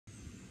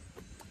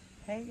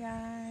Hey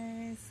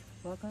guys,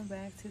 welcome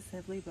back to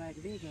Simply Black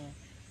Vegan.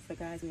 So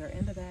guys, we are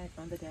in the back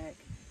on the deck,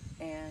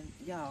 and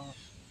y'all,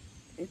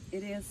 it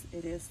is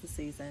the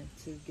season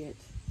to get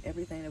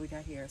everything that we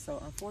got here.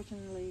 So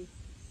unfortunately,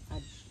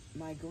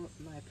 my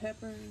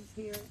peppers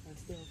here are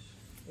still,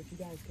 if you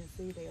guys can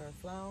see, they are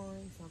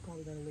flowering. So I'm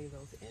probably gonna leave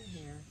those in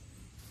here.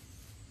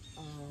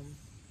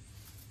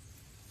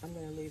 I'm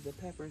gonna leave the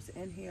peppers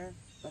in here,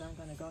 but I'm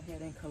gonna go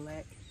ahead and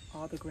collect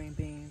all the green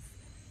beans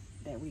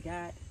that we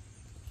got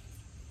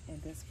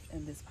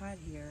in this pot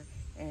here,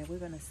 and we're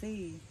gonna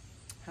see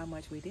how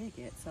much we did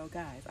get. So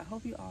guys, I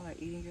hope you all are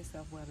eating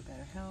yourself well to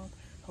better health.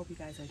 Hope you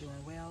guys are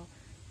doing well.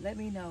 Let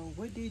me know,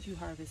 what did you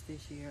harvest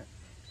this year?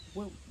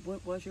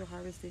 What was your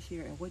harvest this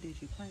year, and what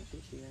did you plant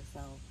this year? So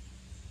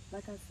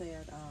like I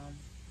said,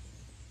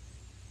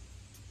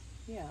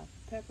 yeah,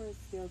 peppers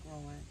still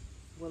growing.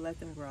 We'll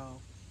let them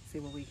grow, see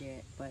what we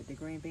get. But the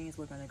green beans,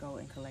 we're gonna go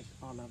and collect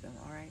all of them.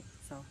 All right,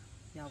 so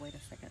y'all wait a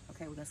second.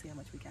 Okay, we're gonna see how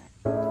much we got.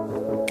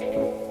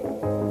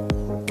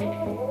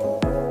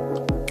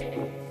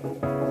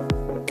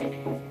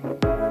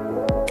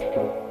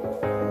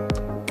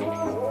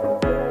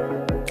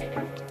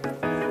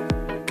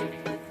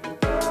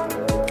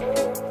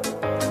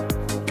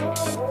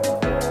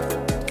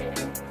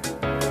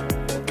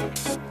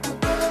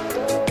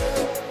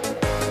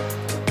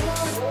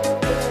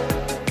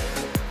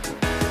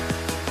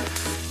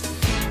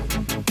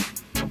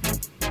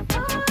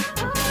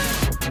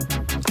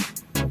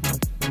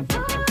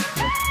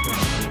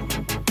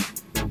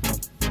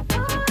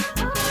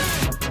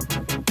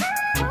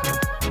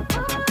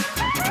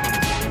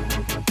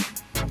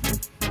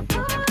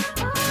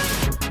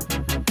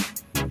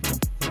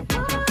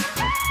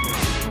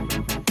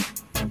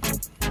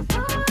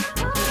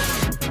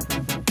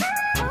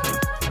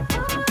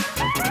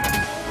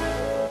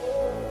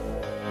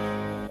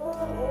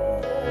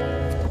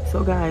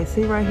 So guys,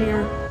 see right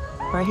here,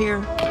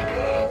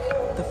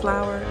 the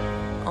flower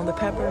on the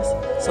peppers.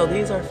 So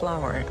these are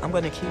flowering. I'm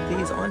gonna keep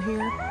these on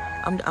here.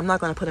 I'm not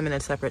gonna put them in a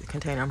separate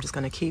container. I'm just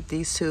gonna keep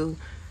these two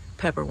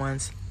pepper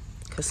ones.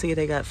 Cause see,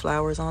 they got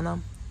flowers on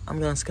them. I'm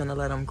just gonna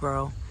let them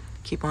grow,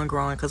 keep on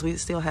growing, cause we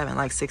still having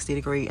like 60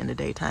 degrees in the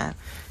daytime.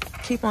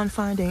 Keep on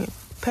finding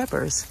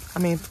peppers.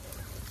 I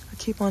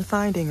keep on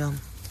finding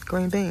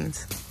green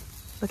beans.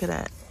 Look at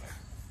that.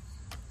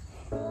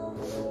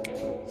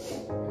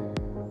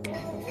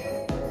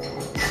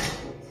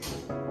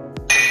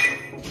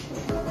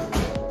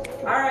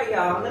 All right,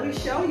 y'all, let me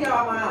show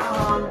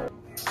y'all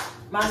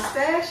my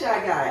stash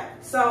I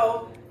got.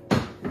 So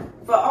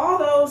for all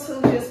those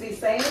who just be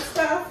saying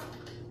stuff,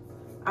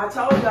 I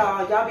told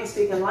y'all be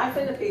speaking life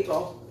into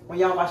people when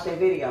y'all watch their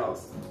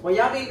videos. When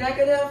y'all be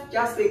negative,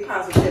 y'all speak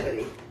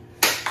positivity.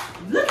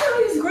 Look at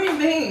all these green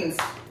beans.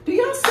 Do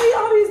y'all see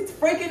all these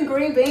freaking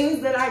green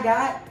beans that I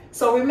got?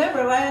 So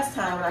remember last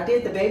time when I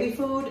did the baby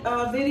food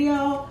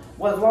video,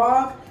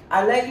 vlog,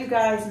 I let you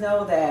guys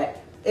know that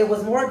it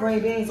was more green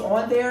beans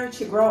on there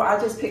to grow. I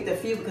just picked a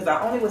few because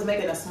I only was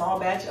making a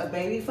small batch of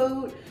baby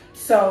food.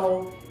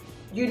 So,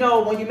 you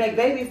know, when you make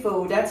baby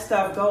food, that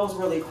stuff goes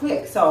really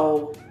quick.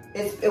 So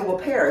it will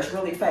perish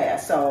really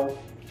fast. So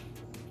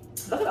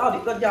look at all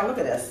these, y'all look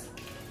at this.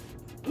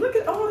 Look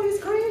at all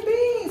these green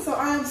beans. So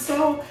I'm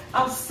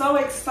so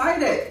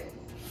excited.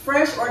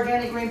 Fresh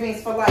organic green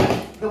beans for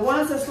life. The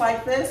ones that's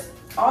like this,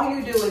 all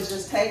you do is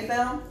just take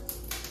them,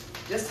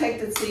 just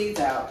take the seeds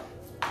out.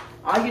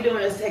 All you're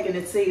doing is taking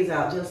the seeds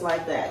out just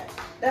like that.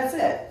 That's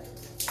it.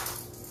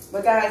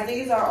 But guys,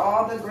 these are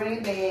all the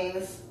green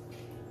beans.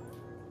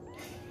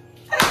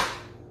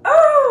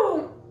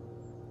 Oh,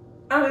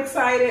 I'm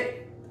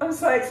excited. I'm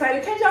so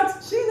excited. Can y'all,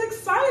 she's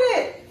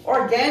excited.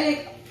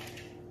 Organic,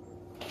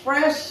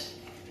 fresh.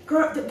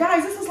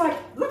 Guys, this is like,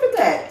 look at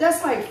that.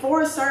 That's like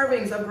 4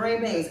 servings of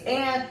green beans.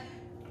 And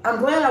I'm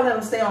glad I let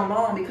them stay on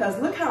long because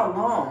look how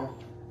long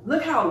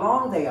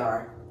they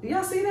are. Do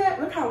y'all see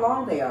that? Look how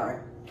long they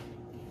are.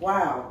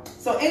 Wow.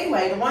 So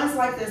anyway, the ones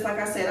like this, like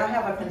I said, I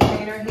have a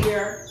container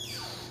here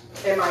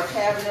in my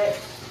cabinet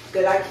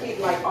that I keep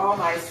like all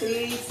my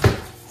seeds.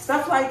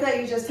 Stuff like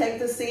that, you just take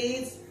the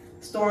seeds,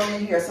 store them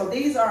in here. So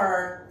these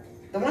are,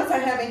 the ones I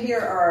have in here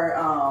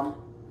are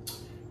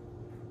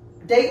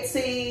date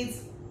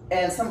seeds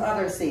and some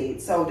other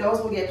seeds. So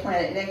those will get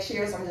planted next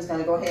year. So I'm just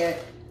gonna go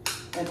ahead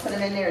and put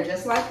them in there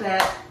just like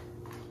that.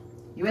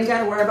 You ain't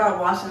gotta worry about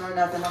washing or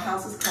nothing. My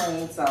house is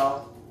clean,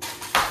 so.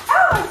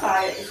 Oh,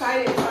 I'm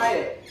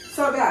excited.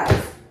 So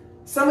guys,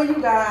 some of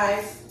you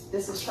guys,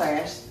 this is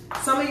trash.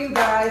 Some of you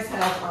guys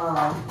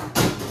have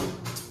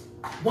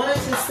wanted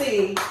to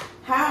see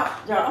how,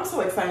 y'all, I'm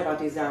so excited about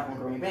these doggone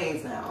green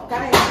beans now,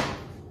 okay?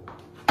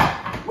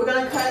 We're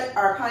gonna cut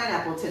our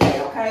pineapple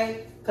today,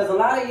 okay? Because a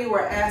lot of you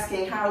were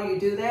asking how you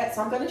do that,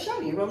 so I'm gonna show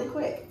you really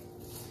quick.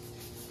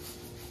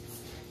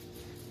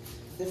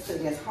 This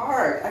thing is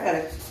hard. I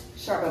gotta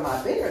sharpen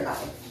my bigger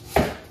knife.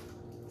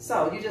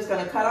 So you're just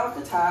gonna cut off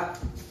the top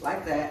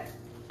like that.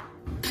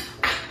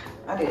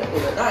 I need a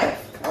bigger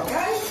knife,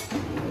 okay?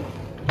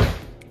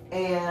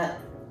 And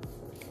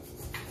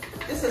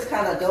this is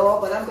kind of dull,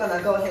 but I'm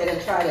gonna go ahead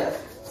and try to,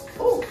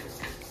 ooh,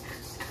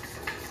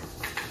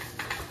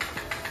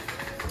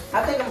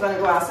 think I'm gonna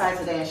go outside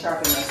today and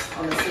sharpen this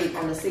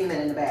on the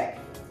cement in the back.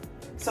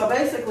 So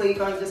basically, you're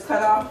gonna just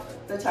cut off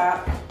the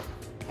top,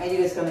 and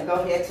you're just gonna go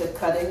ahead to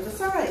cutting the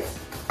sides.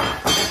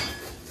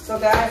 So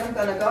guys, I'm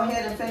gonna go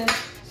ahead and finish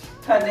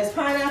cutting this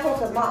pineapple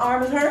because my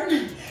arm is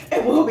hurting,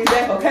 and we'll be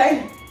back,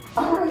 okay?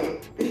 All right.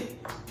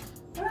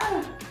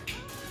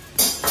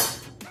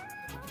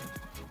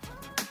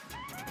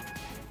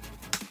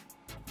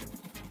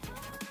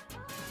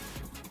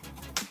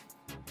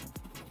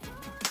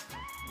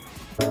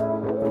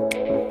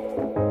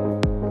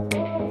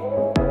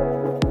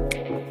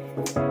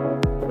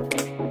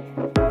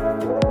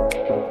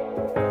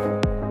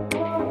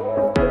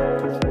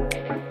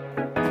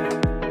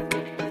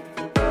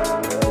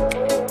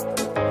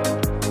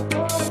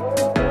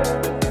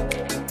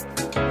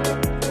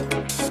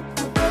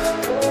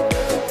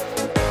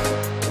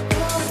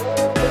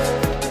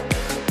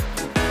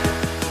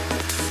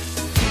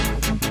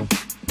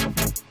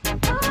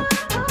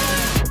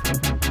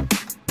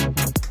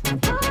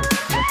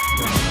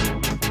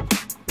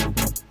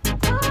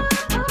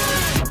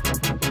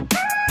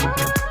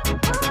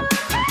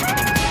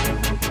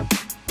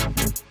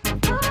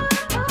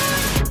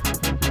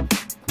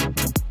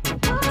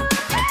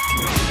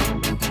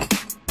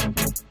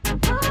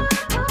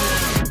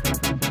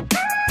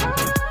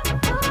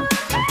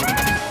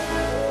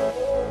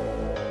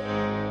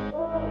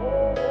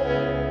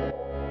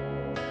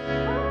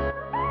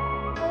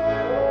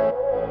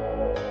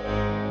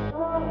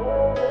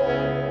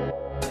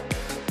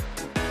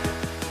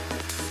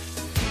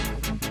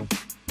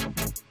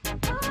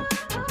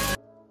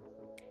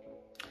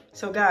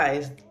 So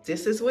guys,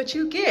 this is what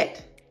you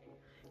get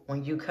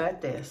when you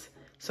cut this.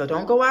 So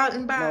don't go out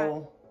and buy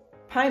no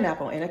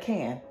pineapple in a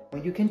can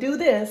when you can do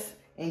this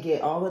and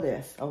get all of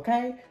this,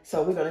 okay?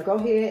 So we're gonna go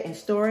ahead and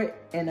store it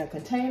in a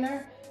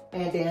container,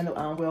 and then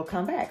we'll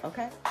come back,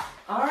 okay?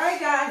 All right,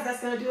 guys,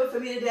 that's gonna do it for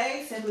me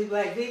today. Simply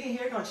Black Vegan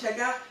here, gonna check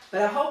out.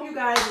 But I hope you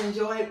guys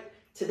enjoyed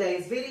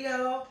today's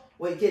video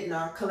with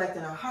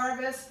collecting our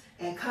harvest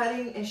and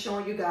cutting and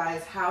showing you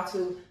guys how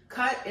to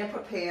cut and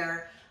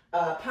prepare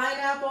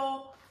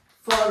pineapple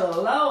for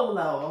the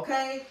low,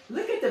 okay?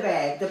 Look at the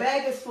bag. The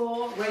bag is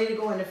full, ready to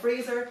go in the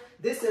freezer.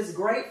 This is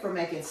great for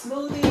making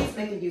smoothies,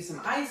 making you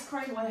some ice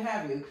cream, what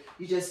have you.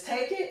 You just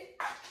take it,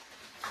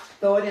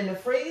 throw it in the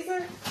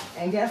freezer,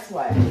 and guess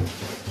what?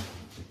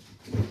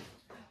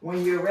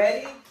 When you're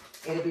ready,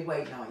 it'll be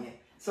waiting on you.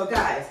 So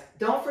guys,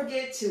 don't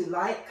forget to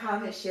like,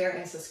 comment, share,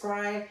 and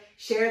subscribe.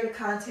 Share the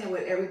content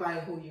with everybody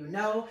who you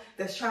know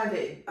that's trying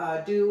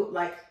to do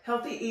like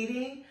healthy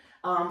eating,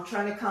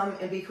 trying to come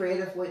and be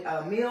creative with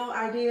meal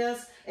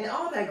ideas and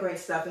all that great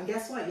stuff. And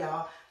guess what,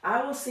 y'all?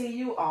 I will see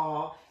you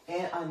all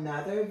in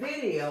another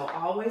video.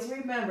 Always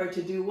remember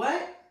to do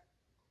what?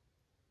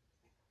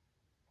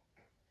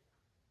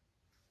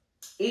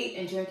 Eat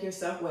and drink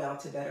yourself well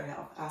to better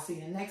health. I'll see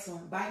you in the next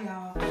one. Bye,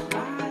 y'all.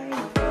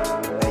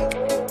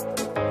 Bye.